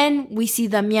 And then we see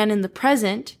Damian in the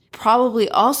present, probably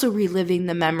also reliving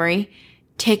the memory,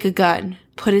 take a gun,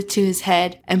 put it to his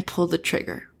head, and pull the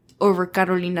trigger over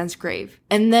Carolina's grave.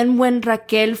 And then when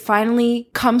Raquel finally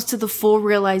comes to the full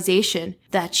realization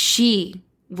that she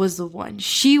was the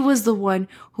one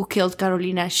who killed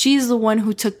Carolina. She's the one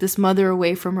who took this mother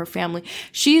away from her family.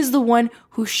 She is the one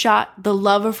who shot the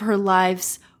love of her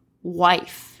life's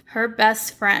wife. Her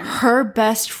best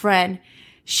friend.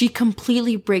 She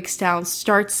completely breaks down,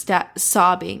 starts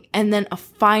sobbing, and then a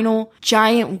final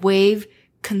giant wave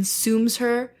consumes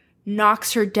her,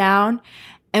 knocks her down,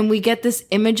 and we get this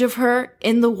image of her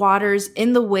in the waters,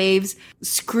 in the waves,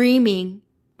 screaming,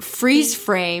 freeze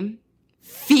frame,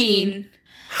 fiend.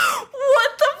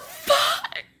 What the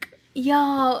fuck?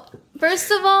 Y'all, first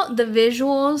of all, the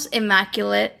visuals,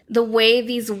 immaculate. The way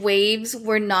these waves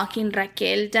were knocking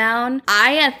Raquel down.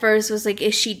 I at first was like,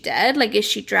 is she dead? Like, is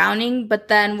she drowning? But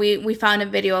then we found a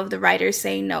video of the writer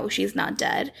saying, no, she's not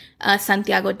dead.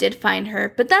 Santiago did find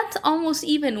her. But that's almost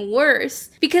even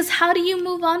worse. Because how do you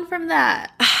move on from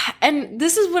that? And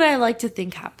this is what I like to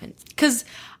think happens. Because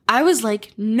I was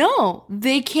like, no,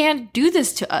 they can't do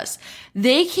this to us.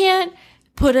 They can't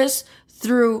put us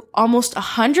through almost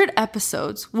 100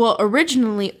 episodes, well,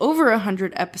 originally over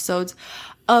 100 episodes,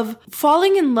 of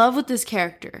falling in love with this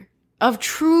character, of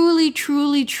truly,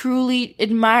 truly, truly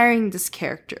admiring this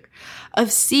character,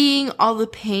 of seeing all the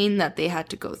pain that they had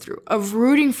to go through, of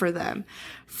rooting for them,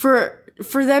 for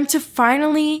them to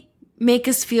finally make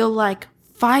us feel like,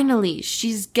 finally,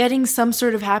 she's getting some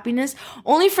sort of happiness,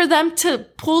 only for them to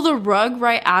pull the rug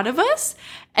right out of us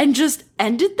and just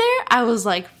end it there. I was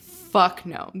like, fuck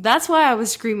no. That's why I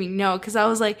was screaming no, because I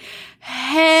was like,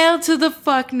 hell to the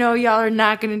fuck no, y'all are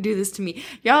not gonna do this to me.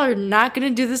 Y'all are not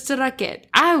gonna do this to Raquel.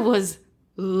 I was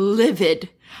livid.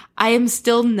 I am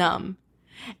still numb.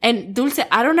 And Dulce,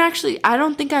 I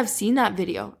don't think I've seen that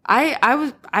video.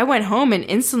 I went home and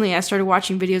instantly I started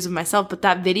watching videos of myself, but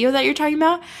that video that you're talking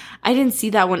about, I didn't see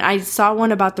that one. I saw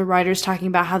one about the writers talking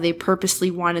about how they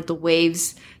purposely wanted the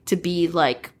waves to be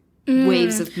like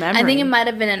waves of memory. I think it might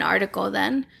have been an article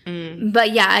then.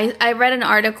 But yeah, I read an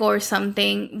article or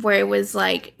something where it was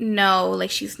like, no,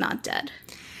 like she's not dead.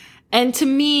 And to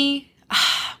me,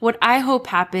 what I hope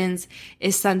happens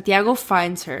is Santiago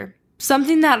finds her.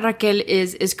 Something that Raquel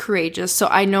is courageous, so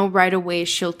I know right away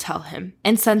she'll tell him.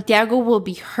 And Santiago will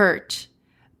be hurt,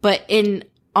 but in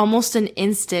almost an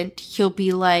instant, he'll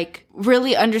be like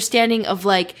really understanding of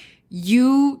like,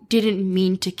 you didn't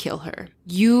mean to kill her.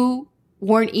 You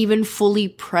weren't even fully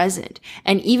present.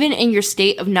 And even in your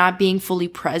state of not being fully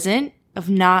present, of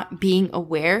not being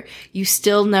aware, you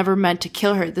still never meant to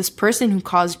kill her. This person who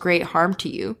caused great harm to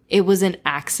you, it was an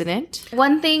accident.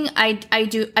 One thing I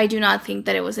do not think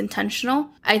that it was intentional.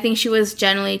 I think she was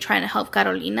generally trying to help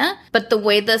Carolina, but the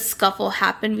way the scuffle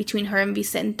happened between her and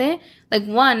Vicente,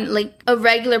 like a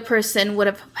regular person would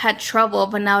have had trouble,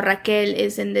 but now Raquel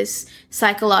is in this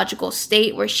psychological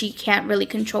state where she can't really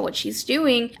control what she's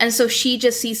doing. And so she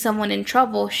just sees someone in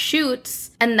trouble, shoots.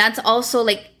 And that's also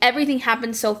like everything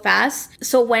happened so fast.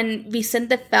 So when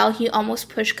Vicente fell, he almost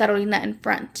pushed Carolina in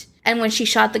front. And when she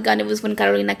shot the gun, it was when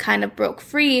Carolina kind of broke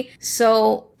free.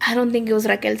 So I don't think it was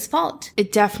Raquel's fault.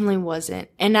 It definitely wasn't.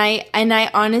 And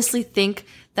I honestly think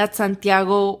that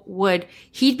Santiago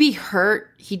he'd be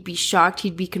hurt, he'd be shocked,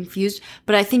 he'd be confused,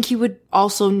 but I think he would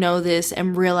also know this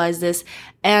and realize this.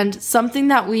 And something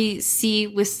that we see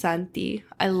with Santi,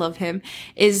 I love him,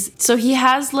 is so he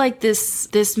has like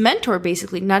this mentor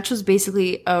basically. Nacho's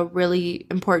basically a really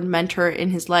important mentor in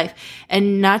his life.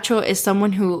 And Nacho is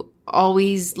someone who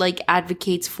always like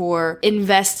advocates for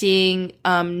investing,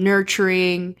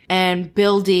 nurturing, and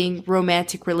building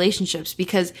romantic relationships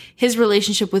because his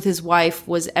relationship with his wife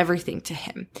was everything to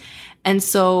him. And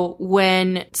so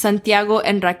when Santiago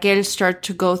and Raquel start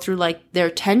to go through like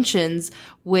their tensions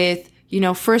with,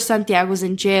 first Santiago's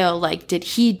in jail, like, did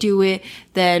he do it?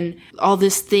 Then all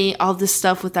this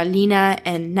stuff with Alina,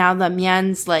 and now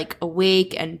Damian's like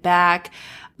awake and back.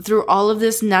 Through all of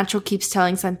this, Nacho keeps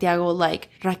telling Santiago, like,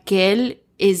 Raquel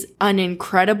is an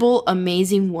incredible,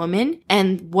 amazing woman,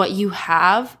 and what you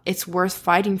have, it's worth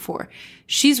fighting for.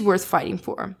 She's worth fighting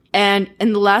for. And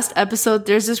in the last episode,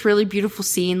 there's this really beautiful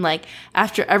scene, like,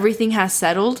 after everything has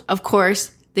settled, of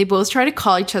course, they both try to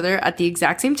call each other at the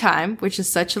exact same time, which is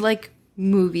such a, like,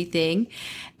 movie thing.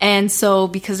 And so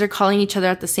because they're calling each other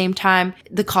at the same time,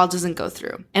 the call doesn't go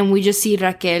through. And we just see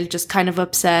Raquel just kind of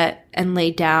upset and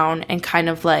lay down and kind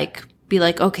of like be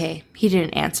like, okay, he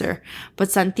didn't answer.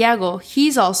 But Santiago,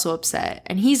 he's also upset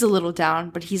and he's a little down,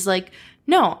 but he's like,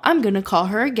 no, I'm going to call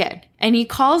her again. And he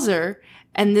calls her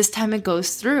and this time it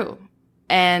goes through.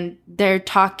 And they're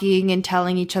talking and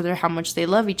telling each other how much they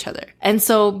love each other. And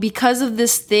so because of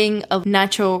this thing of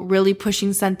Nacho really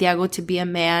pushing Santiago to be a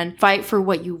man, fight for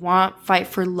what you want, fight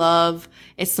for love,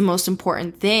 it's the most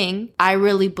important thing, I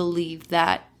really believe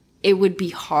that it would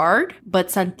be hard,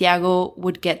 but Santiago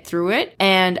would get through it.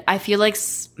 And I feel like,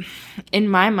 in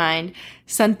my mind,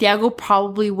 Santiago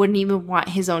probably wouldn't even want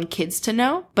his own kids to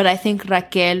know. But I think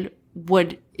Raquel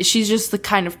would. She's just the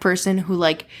kind of person who,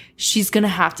 like, she's gonna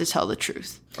have to tell the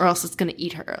truth or else it's gonna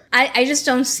eat her up. I just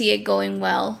don't see it going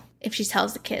well if she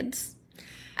tells the kids.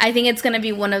 I think it's gonna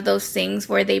be one of those things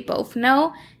where they both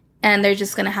know and they're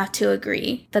just gonna have to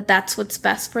agree that that's what's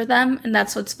best for them and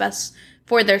that's what's best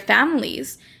for their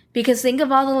families. Because think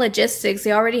of all the logistics.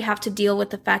 They already have to deal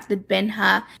with the fact that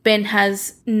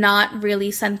Benja's not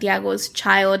really Santiago's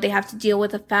child. They have to deal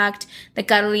with the fact that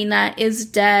Carolina is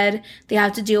dead. They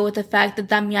have to deal with the fact that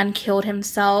Damian killed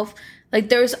himself. Like,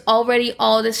 there's already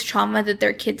all this trauma that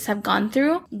their kids have gone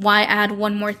through. Why add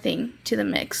one more thing to the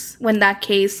mix when that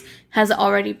case has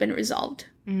already been resolved?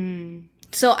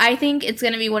 So I think it's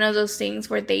going to be one of those things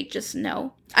where they just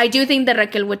know. I do think that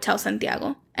Raquel would tell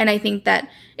Santiago. And I think that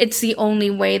it's the only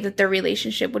way that their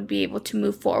relationship would be able to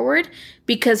move forward,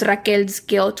 because Raquel's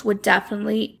guilt would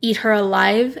definitely eat her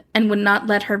alive and would not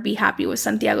let her be happy with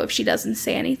Santiago if she doesn't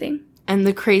say anything. And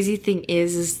the crazy thing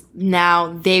is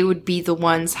now they would be the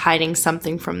ones hiding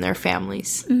something from their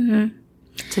families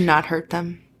to not hurt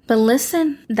them. But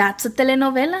listen, that's a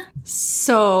telenovela.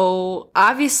 So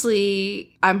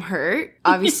obviously I'm hurt.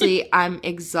 Obviously I'm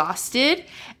exhausted.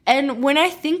 And when I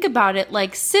think about it,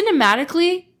 like,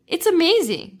 cinematically, it's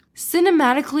amazing.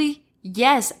 Cinematically,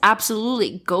 yes,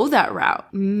 absolutely. Go that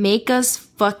route. Make us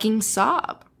fucking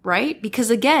sob, right? Because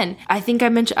again, I think I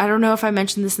don't know if I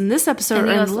mentioned this in this episode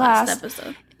or in the last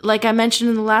episode. Like I mentioned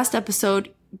in the last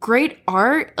episode, great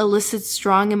art elicits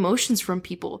strong emotions from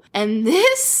people. And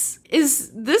this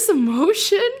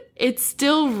emotion, it's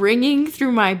still ringing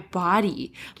through my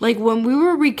body. Like, when we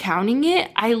were recounting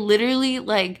it, I literally,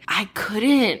 like, I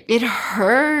couldn't. It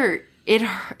hurt.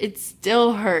 It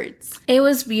still hurts. It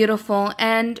was beautiful,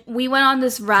 and we went on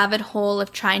this rabbit hole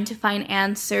of trying to find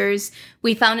answers.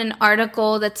 We found an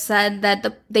article that said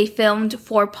that they filmed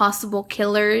 4 possible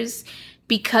killers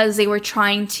because they were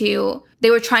trying to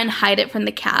hide it from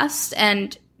the cast,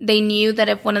 and they knew that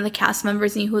if one of the cast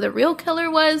members knew who the real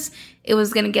killer was, it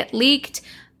was going to get leaked.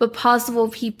 But possible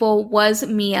people was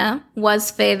Mia,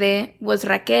 was Fede, was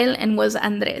Raquel, and was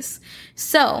Andres.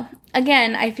 So,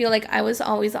 again, I feel like I was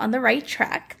always on the right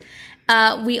track.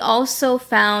 We also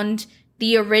found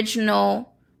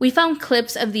we found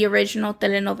clips of the original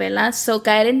telenovela. So,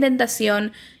 Caer en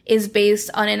Tentación is based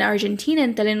on an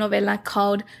Argentinian telenovela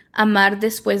called Amar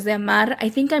Después de Amar. I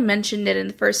think I mentioned it in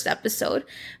the first episode.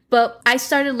 But I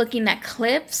started looking at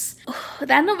clips.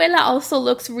 That novela also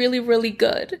looks really, really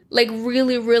good. Like,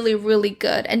 really, really, really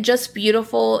good. And just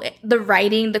beautiful. The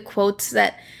writing, the quotes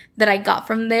that I got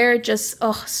from there, just,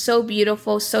 so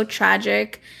beautiful, so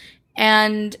tragic.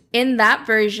 And in that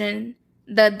version,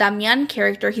 the Damian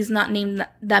character, he's not named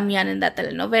Damian in that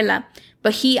telenovela,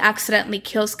 but he accidentally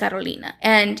kills Carolina.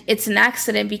 And it's an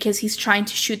accident because he's trying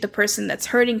to shoot the person that's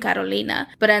hurting Carolina,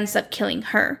 but ends up killing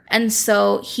her. And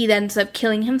so he ends up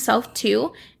killing himself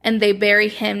too, and they bury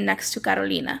him next to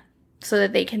Carolina so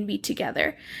that they can be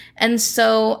together. And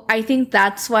so I think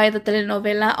that's why the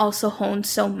telenovela also honed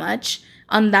so much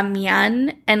on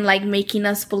Damian and like making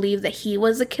us believe that he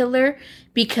was a killer,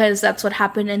 because that's what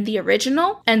happened in the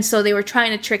original. And so they were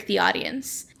trying to trick the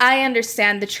audience. I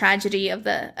understand the tragedy of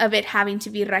it having to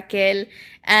be Raquel.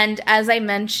 And as I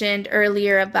mentioned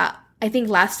earlier about, I think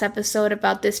last episode,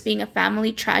 about this being a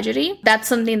family tragedy, that's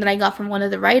something that I got from one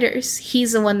of the writers.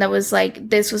 He's the one that was like,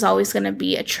 this was always going to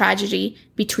be a tragedy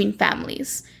between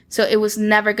families. So it was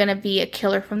never going to be a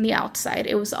killer from the outside.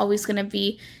 It was always going to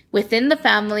be within the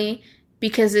family,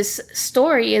 because this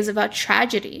story is about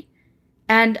tragedy.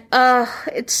 And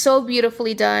it's so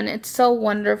beautifully done. It's so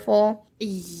wonderful.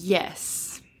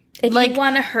 Yes. If you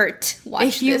want to hurt,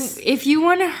 watch this. If you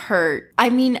want to hurt, I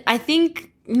mean, I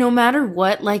think no matter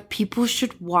what, like, people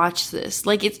should watch this.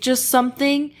 Like, it's just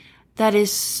something that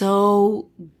is so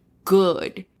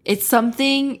good. It's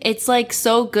like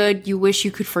so good you wish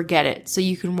you could forget it so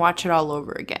you can watch it all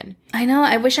over again. I know.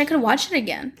 I wish I could watch it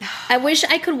again. I wish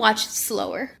I could watch it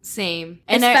slower. Same.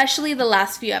 And especially the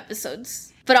last few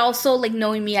episodes. But also, like,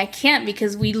 knowing me, I can't,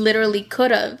 because we literally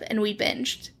could have and we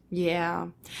binged. Yeah.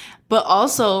 But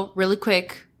also, really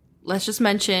quick, let's just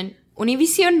mention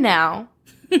Univision Now.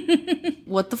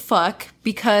 What the fuck?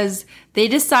 Because they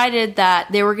decided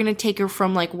that they were going to take her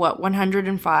from, like, what,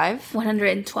 105?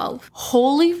 112.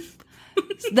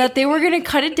 That they were going to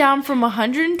cut it down from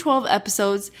 112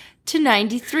 episodes to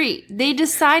 93. They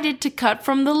decided to cut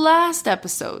from the last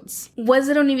episodes. Was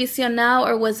it Univision Now,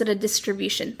 or was it a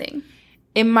distribution thing?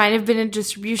 It might have been a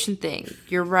distribution thing.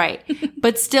 You're right.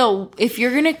 But still, if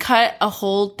you're going to cut a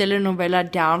whole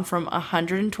telenovela down from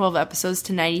 112 episodes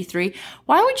to 93,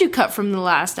 why would you cut from the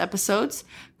last episodes?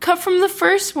 Cut from the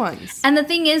first ones. And the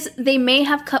thing is, they may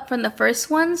have cut from the first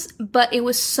ones, but it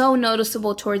was so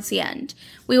noticeable towards the end.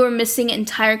 We were missing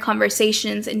entire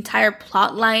conversations, entire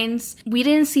plot lines. We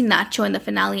didn't see Nacho in the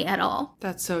finale at all.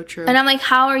 That's so true. And I'm like,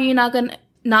 how are you not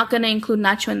gonna include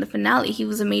Nacho in the finale? He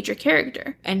was a major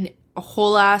character. And a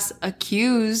whole ass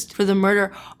accused for the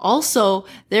murder. Also,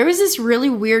 there was this really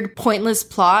weird, pointless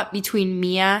plot between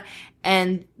Mia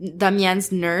and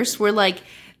Damian's nurse where, like,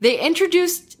 they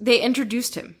introduced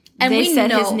him. And they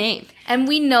said his name. And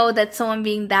we know that someone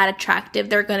being that attractive,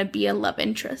 they're going to be a love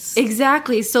interest.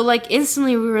 Exactly. So, like,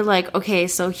 instantly we were like, okay,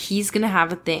 so he's going to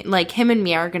have a thing. Like, him and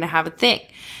Mia are going to have a thing.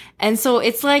 And so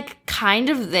it's, like,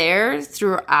 kind of there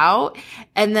throughout.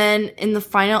 And then in the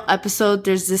final episode,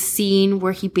 there's this scene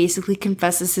where he basically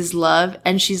confesses his love.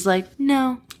 And she's like,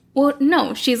 no. Well,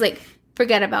 no. She's like,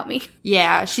 forget about me.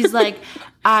 Yeah. She's like,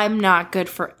 I'm not good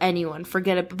for anyone.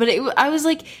 Forget it. But I was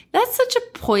like, that's such a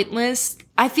pointless.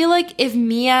 I feel like if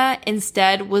Mia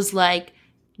instead was like,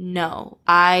 no,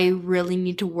 I really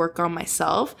need to work on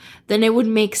myself, then it would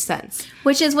make sense.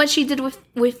 Which is what she did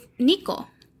with Nico.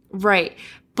 Right.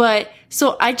 But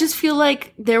so I just feel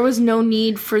like there was no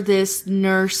need for this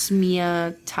Nurse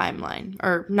Mia timeline,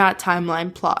 or not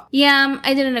timeline, plot. Yeah,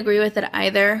 I didn't agree with it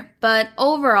either. But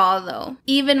overall though,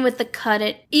 even with the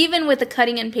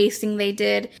cutting and pasting they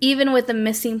did, even with the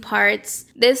missing parts,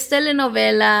 this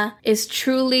telenovela is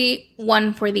truly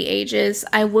one for the ages.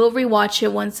 I will rewatch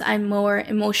it once I'm more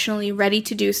emotionally ready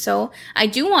to do so. I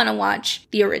do want to watch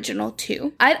the original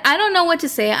too. I don't know what to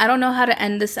say. I don't know how to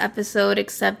end this episode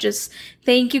except just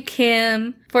thank you,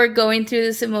 Kim, for going through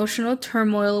this emotional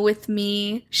turmoil with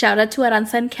me. Shout out to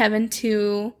Aranza and Kevin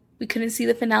too. We couldn't see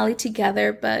the finale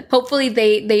together, but hopefully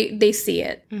they see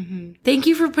it. Mm-hmm. Thank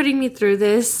you for putting me through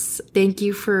this. Thank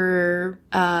you for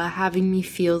having me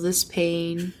feel this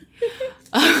pain.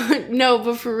 No,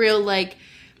 but for real, like,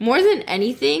 more than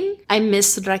anything, I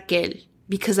miss Raquel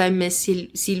because I miss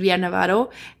Silvia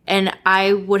Navarro, and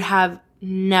I would have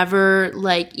never,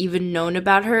 like, even known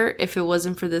about her if it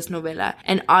wasn't for this novela.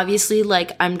 And obviously,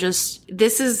 like,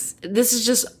 this is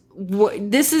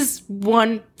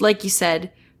one, like you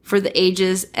said, for the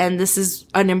ages, and this is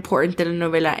an important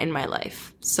telenovela in my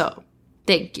life. So,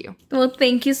 thank you. Well,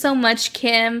 thank you so much,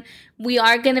 Kim. We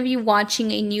are going to be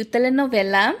watching a new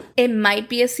telenovela. It might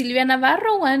be a Silvia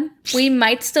Navarro one. We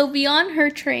might still be on her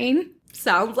train.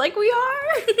 Sounds like we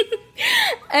are.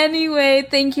 Anyway,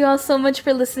 thank you all so much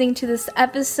for listening to this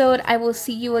episode. I will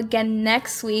see you again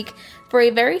next week for a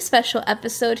very special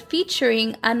episode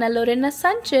featuring Ana Lorena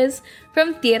Sanchez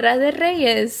from Tierra de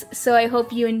Reyes. So I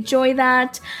hope you enjoy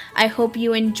that. I hope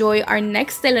you enjoy our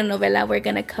next telenovela we're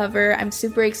going to cover. I'm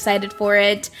super excited for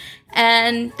it.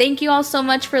 And thank you all so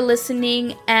much for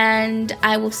listening, and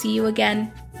I will see you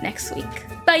again next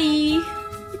week. Bye!